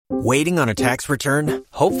Waiting on a tax return?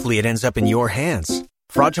 Hopefully it ends up in your hands.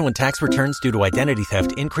 Fraudulent tax returns due to identity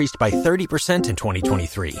theft increased by 30% in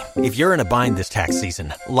 2023. If you're in a bind this tax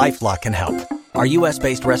season, LifeLock can help. Our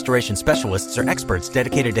U.S.-based restoration specialists are experts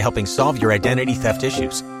dedicated to helping solve your identity theft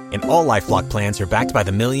issues. And all LifeLock plans are backed by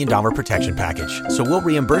the $1 Million Protection Package. So we'll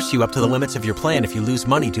reimburse you up to the limits of your plan if you lose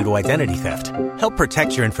money due to identity theft. Help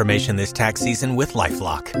protect your information this tax season with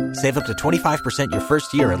LifeLock. Save up to 25% your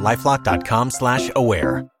first year at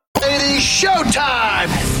LifeLock.com/aware. It is showtime!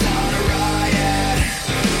 Let's start a riot.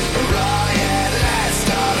 A riot. Let's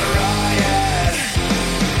start a riot.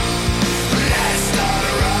 Let's start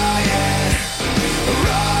a riot. A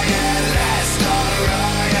riot. Let's start a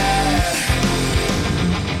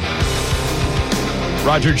riot.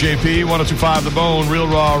 Roger JP, 102.5 The Bone, Real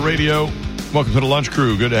Raw Radio. Welcome to the Lunch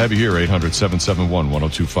Crew. Good to have you here.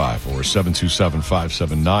 800-771-1025 or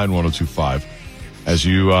 727-579-1025. As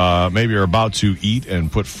you maybe are about to eat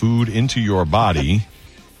and put food into your body,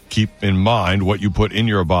 keep in mind what you put in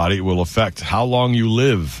your body will affect how long you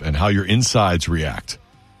live and how your insides react.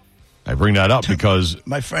 I bring that up because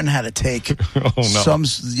my friend had to take some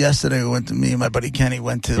yesterday. Me and my buddy Kenny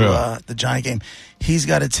went to the Giant game. He's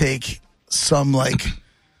got to take some like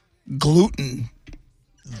gluten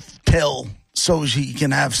pill so he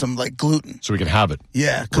can have some like gluten. So we can have it.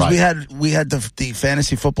 Yeah, because we had the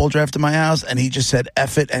fantasy football draft in my house, and he just said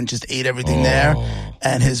F it and just ate everything there,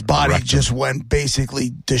 and his body just went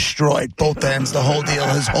basically destroyed, both ends, the whole deal.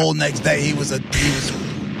 His whole next day he was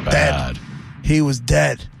dead. He was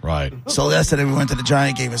dead. Right. So yesterday we went to the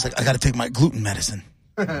Giant game. It's like, I got to take my gluten medicine.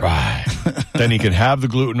 Right. Then he can have the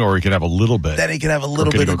gluten, or he can have a little bit. Then he can have a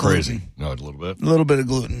little bit of gluten. Crazy. No, a little bit. A little bit of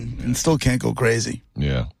gluten, and still can't go crazy.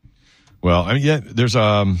 Yeah. Well, I mean, yeah. There's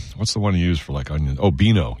what's the one you use for like onions? Oh,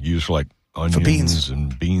 Beano. You use for like onions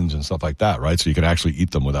and beans and stuff like that, right? So you can actually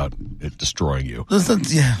eat them without it destroying you.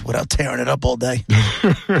 Without tearing it up all day.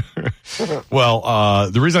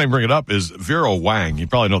 Well, the reason I bring it up is Vera Wang. You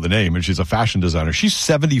probably know the name, and she's a fashion designer. She's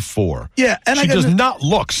 74. Yeah, and she does not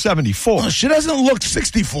look 74. No, she doesn't look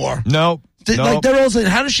 64. No. Like they're all saying,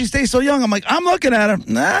 how does she stay so young? I'm like, I'm looking at her.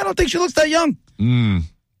 Nah, I don't think she looks that young.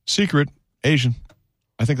 Secret, Asian.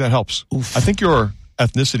 I think that helps. Oof. I think your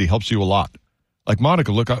ethnicity helps you a lot. Like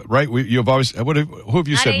Monica, look, right? You've always, who have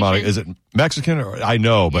you said, Monica? Is it Mexican? Or I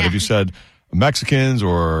know, but have you said Mexicans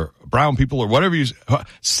or brown people or whatever you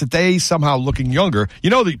stay somehow looking younger?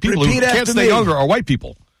 You know, the people who can't stay younger are white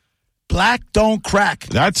people. Black don't crack.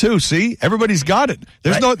 That too. See, everybody's got it.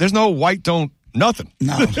 There's no white don't nothing.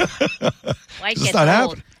 No, white gets not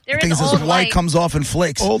happen. There is old white comes off in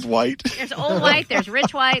flakes. Old white. There's old white. There's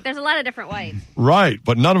rich white. There's a lot of different whites. Right,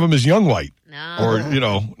 but none of them is young white. No. Or,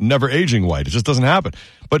 never aging white. It just doesn't happen.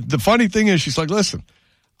 But the funny thing is, she's like, listen,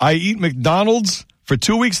 I eat McDonald's for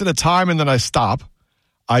 2 weeks at a time and then I stop.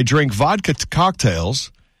 I drink vodka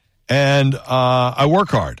cocktails and I work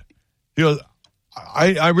hard.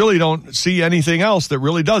 I really don't see anything else that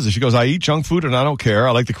really does it. She goes, I eat junk food and I don't care.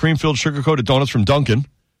 I like the cream-filled sugar-coated donuts from Dunkin'.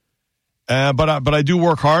 But I do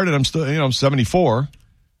work hard, and I'm still, I'm 74,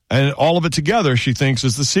 and all of it together, she thinks,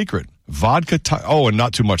 is the secret. Vodka, and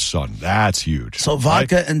not too much sun. That's huge. So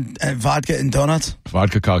vodka and vodka and donuts.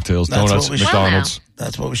 Vodka cocktails, donuts, McDonald's.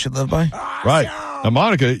 That's what we should live by. Right now,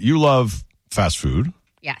 Monica, you love fast food,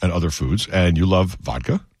 yes, and other foods, and you love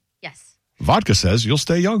vodka. Yes. Vodka says you'll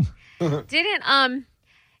stay young. Didn't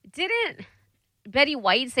Betty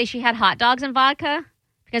White say she had hot dogs and vodka?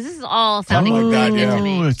 Because this is all sounding to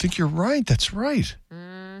me. I think you're right. That's right.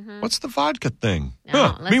 Mm-hmm. What's the vodka thing?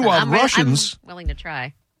 No, listen, Meanwhile, Russians. I'm willing to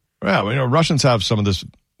try. Yeah, Russians have some of this.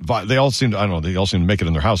 They all seem to, they all seem to make it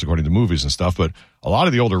in their house according to movies and stuff. But a lot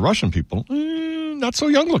of the older Russian people, not so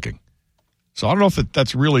young looking. So I don't know if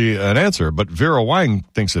that's really an answer. But Vera Wang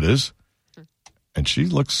thinks it is, and she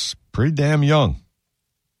looks pretty damn young.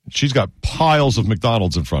 She's got piles of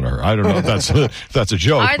McDonald's in front of her. I don't know if that's a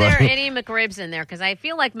joke. Are there any McRibs in there? Because I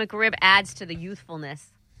feel like McRib adds to the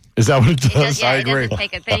youthfulness. Is that what it does? I agree.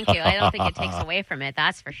 Thank you. I don't think it takes away from it.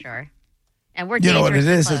 That's for sure. And we're You know what it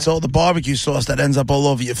is? It's all the barbecue sauce that ends up all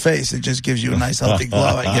over your face. It just gives you a nice healthy glow,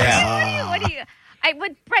 I guess.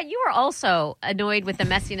 But Brett, you were also annoyed with the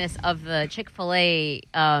messiness of the Chick-fil-A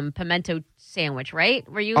pimento sandwich, right?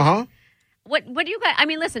 Were you? What do you guys? I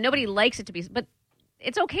mean, listen, nobody likes it to be, but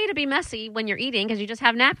it's okay to be messy when you're eating because you just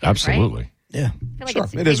have napkins, Absolutely. Right? Yeah. I feel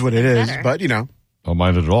Sure. It is what it is, better. but Don't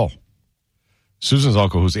mind it at all. Susan's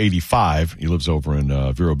uncle, who's 85, he lives over in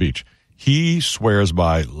Vero Beach. He swears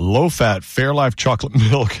by low-fat Fairlife chocolate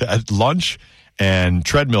milk at lunch and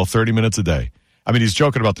treadmill 30 minutes a day. I mean, he's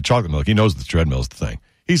joking about the chocolate milk. He knows the treadmill is the thing.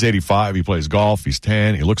 He's 85. He plays golf. He's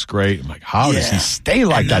tan. He looks great. I'm like, how does he stay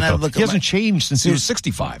like that, though? He hasn't changed since he was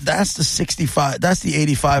 65. That's the 65. That's the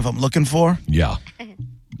 85 I'm looking for. Yeah.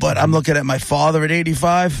 But I'm looking at my father at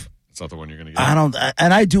 85. That's not the one you're going to get. I don't,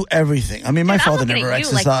 and I do everything. I mean, my father never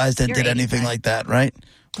exercised and did 85. anything like that, right?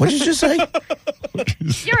 What did you just say?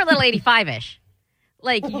 You're a little 85-ish.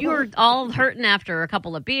 Like, you're all hurting after a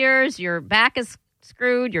couple of beers. Your back is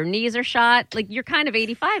screwed. Your knees are shot. Like, you're kind of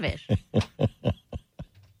 85-ish.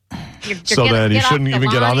 So then he shouldn't even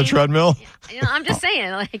get on the treadmill? You know, I'm just saying,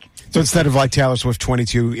 like. So instead of like Taylor Swift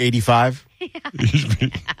 22, 85?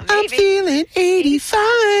 I'm feeling 85.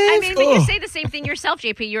 I mean, but you say the same thing yourself,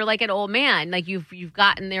 JP. You're like an old man. Like, you've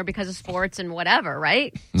gotten there because of sports and whatever,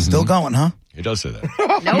 right? Still going, huh? He does say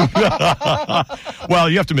that. Nope. Well,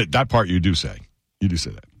 you have to admit, that part you do say. You do say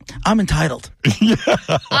that. I'm entitled.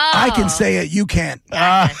 I can say it. You can't.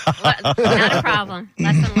 Not a problem.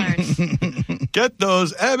 Lesson learned. Get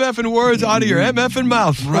those MFing words out of your MFing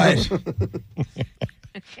mouth. Right.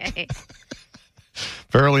 Okay.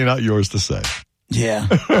 Apparently not yours to say. Yeah.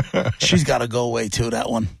 She's got to go away, too, that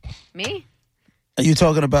one. Me? Are you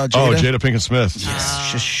talking about Jada? Oh, Jada Pinkett Smith.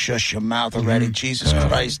 Yes. Just shush your mouth already. Jesus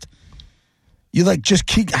Christ. You like just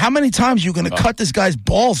keep. How many times are you going to cut this guy's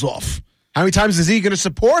balls off? How many times is he going to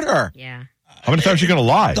support her? Yeah. How many times are you going to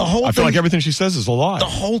lie? I feel like everything she says is a lie. The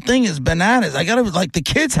whole thing is bananas. I got to, like, the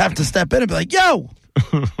kids have to step in and be like, yo,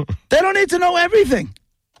 they don't need to know everything.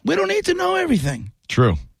 We don't need to know everything.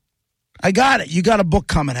 True. I got it. You got a book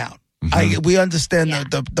coming out. We understand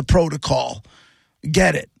the protocol.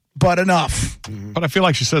 Get it. But enough. But I feel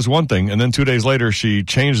like she says one thing, and then 2 days later she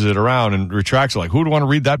changes it around and retracts it. Like, who would want to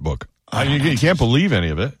read that book? You can't believe any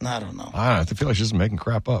of it. I don't know. I feel like she's just making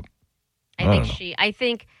crap up. I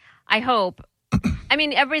hope. I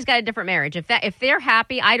mean, everybody's got a different marriage. If they're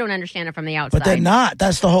happy, I don't understand it from the outside. But they're not.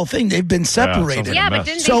 That's the whole thing. They've been separated. Yeah, but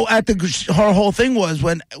didn't so her whole thing was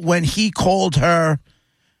when he called her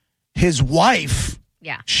his wife.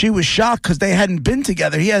 Yeah. She was shocked because they hadn't been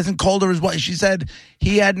together. He hasn't called her his wife. She said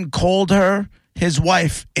he hadn't called her his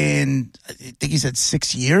wife in, I think he said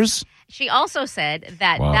 6 years. She also said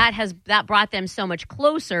that that brought them so much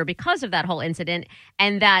closer because of that whole incident,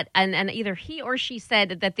 and that and either he or she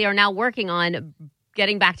said that they are now working on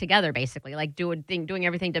getting back together, basically, like doing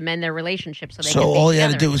everything to mend their relationship. So all he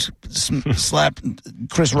had to do was slap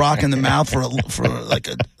Chris Rock in the mouth for like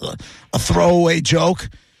a throwaway joke,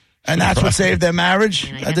 and that's what saved their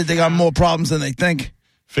marriage. I think they got more problems than they think.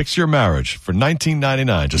 Fix your marriage for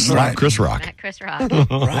 $19.99. Just slap Chris Rock. Not Chris Rock.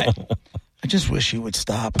 Right. I just wish he would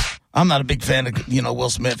stop. I'm not a big fan of Will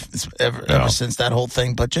Smith ever since that whole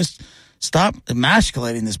thing, but just stop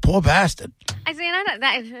emasculating this poor bastard.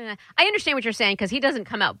 I understand what you're saying because he doesn't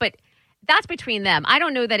come out, but that's between them. I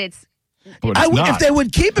don't know that it's. If they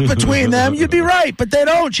would keep it between them, you'd be right, but they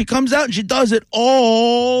don't. She comes out and she does it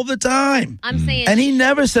all the time. I'm saying, and he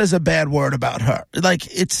never says a bad word about her. Like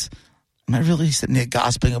am I really sitting there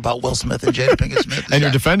gossiping about Will Smith and Jada Pinkett Smith? And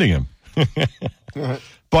you're defending him.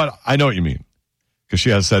 But I know what you mean. Because she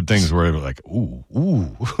has said things where they're like, ooh.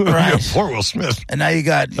 Right. Poor Will Smith. And now you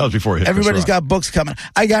got... That was before he hit everybody's got books coming.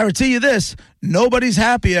 I guarantee you this. Nobody's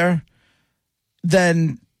happier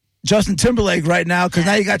than Justin Timberlake right now because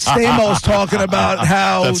now you got Stamos talking about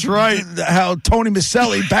how... That's right. How Tony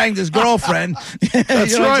Maselli banged his girlfriend.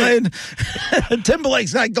 That's right.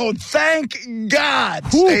 Timberlake's not going, thank God,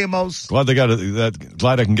 Stamos.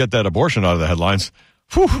 Glad I can get that abortion out of the headlines.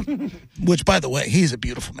 Whew. Which, by the way, he's a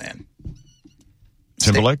beautiful man.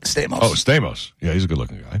 Timberlake? Stamos. Oh, Stamos. Yeah, he's a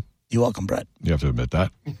good-looking guy. You're welcome, Brett. You have to admit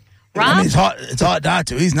that. Rob? I mean, it's hard not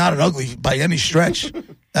to. He's not an ugly by any stretch.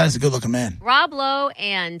 That is a good-looking man. Rob Lowe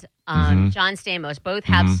and John Stamos both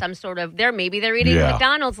have some sort of... Maybe they're eating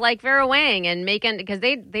McDonald's like Vera Wang and making... Because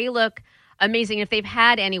they look amazing. If they've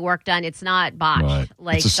had any work done, it's not botched. Right.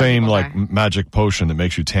 Like it's the same magic potion that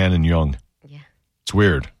makes you tan and young. Yeah. It's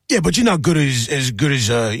weird. Yeah, but you're not as good as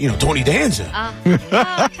Tony Danza.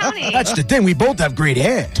 Tony. That's the thing. We both have great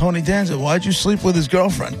hair. Tony Danza, why'd you sleep with his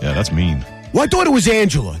girlfriend? Yeah, that's mean. Well, I thought it was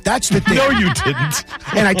Angela. That's the thing. No, you didn't.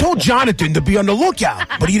 And I told Jonathan to be on the lookout,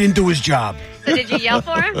 but he didn't do his job. So did you yell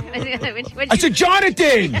for him? I said,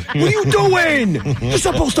 Jonathan, what are you doing? You're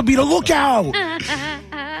supposed to be the lookout.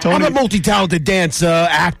 I'm a multi-talented dancer,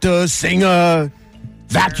 actor, singer,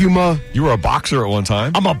 vacuumer. You were a boxer at one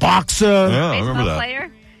time. I'm a boxer. Yeah, I remember that.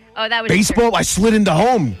 Player? Oh, that was baseball. I slid into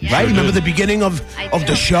home. Yeah. Right? Remember the beginning of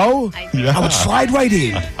the show? Yeah. I would slide right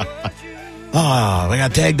in. I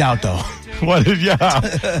got tagged out though. Why'd you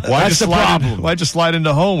slide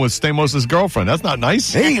into home with Stamos' girlfriend? That's not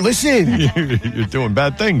nice. Hey, listen. You're doing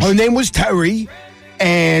bad things. Her name was Terry,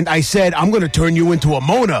 And I said, I'm going to turn you into a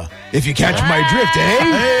Mona if you catch my drift, eh?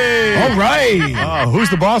 Hey. All right. Oh, who's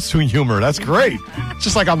the boss humor? That's great. It's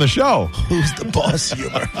just like on the show. Who's the boss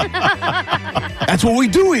humor? That's what we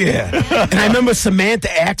do here. And I remember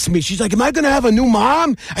Samantha asked me, she's like, am I going to have a new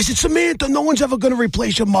mom? I said, Samantha, no one's ever going to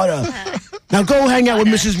replace your mother. Now go hang out with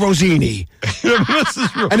Mrs. Rosini.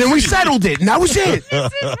 And then we settled it, and that was it.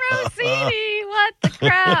 Mrs. Rosini, what the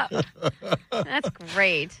crap? That's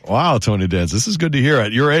great. Wow, Tony Danza, this is good to hear.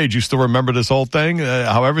 At your age, you still remember this whole thing,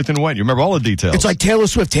 how everything went. You remember all the details. It's like Taylor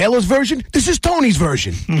Swift. Taylor's version. This is Tony's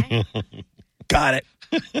version. Got it.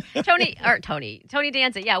 Tony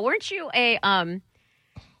Danza. Yeah, weren't you a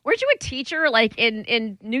teacher like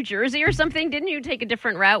in New Jersey or something? Didn't you take a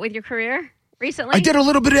different route with your career recently? I did a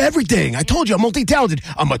little bit of everything. I told you, I'm multi-talented.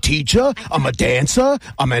 I'm a teacher. I'm a dancer.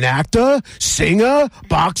 I'm an actor, singer,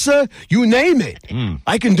 boxer. You name it.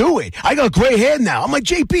 I can do it. I got gray hair now. I'm like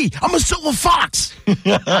JP. I'm a silver fox.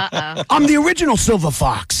 I'm the original silver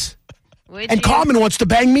fox. And Carmen wants to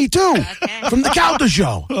bang me, too, from the Calder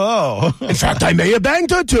Show. Oh. In fact, I may have banged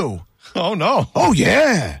her, too. Oh, no. Oh,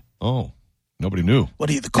 yeah. Oh, nobody knew. What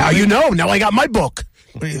are you, the Now Kool-Aid? you know. Now I got my book.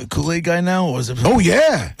 What are you, the Kool-Aid guy now? Or is it? Oh,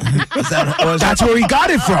 yeah. That's where he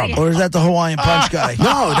got it from. Or is that the Hawaiian Punch guy?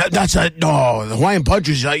 No, the Hawaiian Punch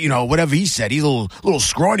is, whatever he said. He's a little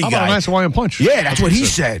scrawny How about guy. a nice Hawaiian punch? Yeah, that's what he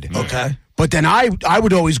said. Okay. But then I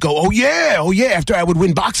would always go, oh yeah, after I would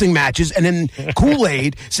win boxing matches. And then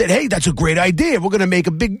Kool-Aid said, hey, that's a great idea. We're going to make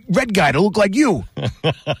a big red guy to look like you.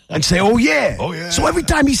 And say, oh yeah. Oh, yeah. So every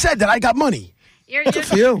time he said that, I got money. You're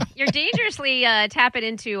dangerously tapping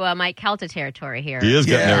into Mike Calta territory here. He is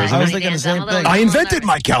getting there, isn't I he? was thinking the same thing. I invented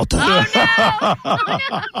my Calta. Oh,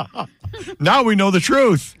 no. Now we know the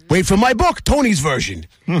truth. Wait for my book, Tony's version.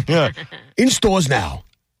 In stores now.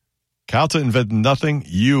 Calta invented nothing.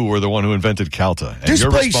 You were the one who invented Calta. And This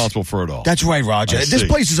you're place- responsible for it all. That's right, Roger. I This see.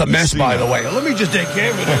 place is a mess, See by that. the way. Let me just take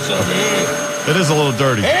care of this over here. It is a little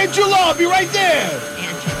dirty. Angela, I'll be right there.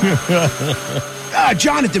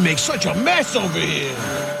 Jonathan makes such a mess over here.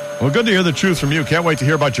 Well, good to hear the truth from you. Can't wait to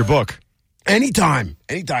hear about your book. Anytime,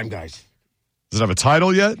 guys. Does it have a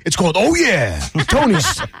title yet? It's called Oh Yeah,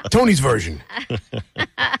 Tony's version.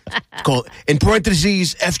 It's called in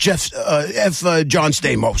parentheses F John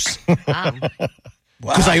Stamos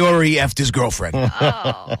because I already effed his girlfriend.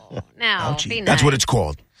 Oh, now be nice. That's what it's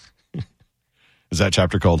called. Is that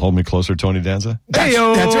chapter called Hold Me Closer, Tony Danza?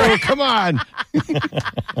 That's right. Come on.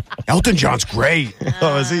 Elton John's great.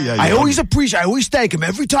 Oh, is he? Yeah, I always thank him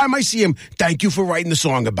every time I see him. Thank you for writing the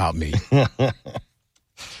song about me.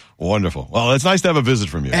 Wonderful. Well, it's nice to have a visit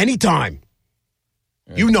from you. Anytime.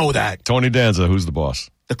 You know that. Tony Danza, who's the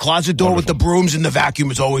boss? The closet door with the brooms and the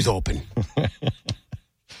vacuum is always open.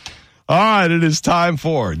 All right, it is time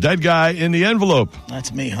for Dead Guy in the Envelope.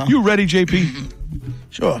 That's me, huh? You ready, JP?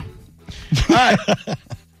 Sure. All right.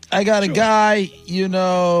 I got a guy, he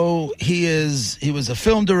was a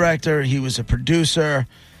film director, he was a producer,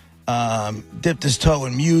 dipped his toe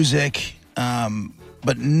in music,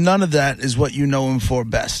 but none of that is what you know him for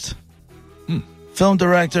best. Film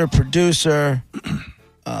director, producer,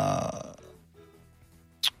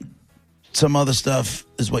 some other stuff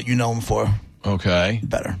is what you know him for Okay.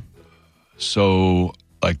 better. So,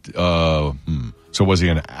 so was he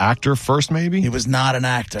an actor first, maybe? He was not an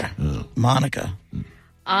actor. Monica.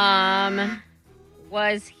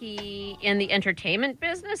 Was he in the entertainment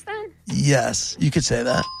business then? Yes, you could say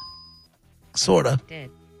that. Sort of. Did.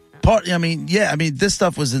 This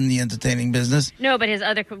stuff was in the entertaining business. No, but his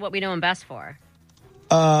other, what we know him best for.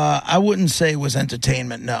 I wouldn't say it was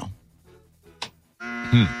entertainment, no.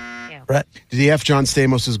 Yeah. Right? Did he F John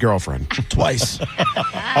Stamos' girlfriend? Twice.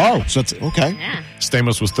 Oh, so it's okay. Yeah.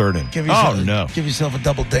 Stamos was third in. Give yourself, no. Give yourself a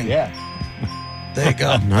double ding. Yeah. There you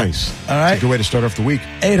go. Nice. All right. Good way to start off the week.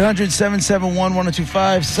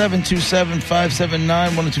 800-771-1025,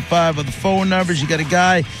 727-579-1025 are the phone numbers. You got a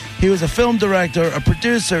guy, he was a film director, a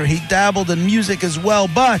producer. He dabbled in music as well,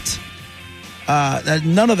 but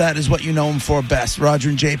none of that is what you know him for best. Roger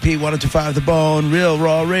and JP, 1025 The Bone, Real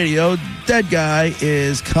Raw Radio. Dead Guy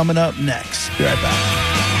is coming up next. Be right back.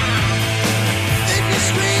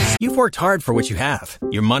 You've worked hard for what you have.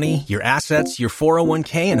 Your money, your assets, your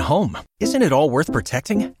 401k, and home. Isn't it all worth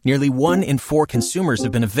protecting? Nearly 1 in 4 consumers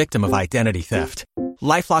have been a victim of identity theft.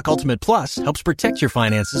 LifeLock Ultimate Plus helps protect your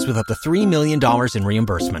finances with up to $3 million in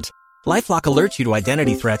reimbursement. LifeLock alerts you to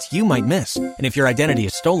identity threats you might miss. And if your identity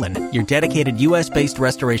is stolen, your dedicated U.S.-based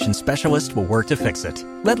restoration specialist will work to fix it.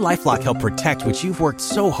 Let LifeLock help protect what you've worked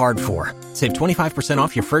so hard for. Save 25%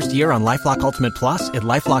 off your first year on LifeLock Ultimate Plus at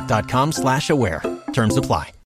LifeLock.com/aware. Terms apply.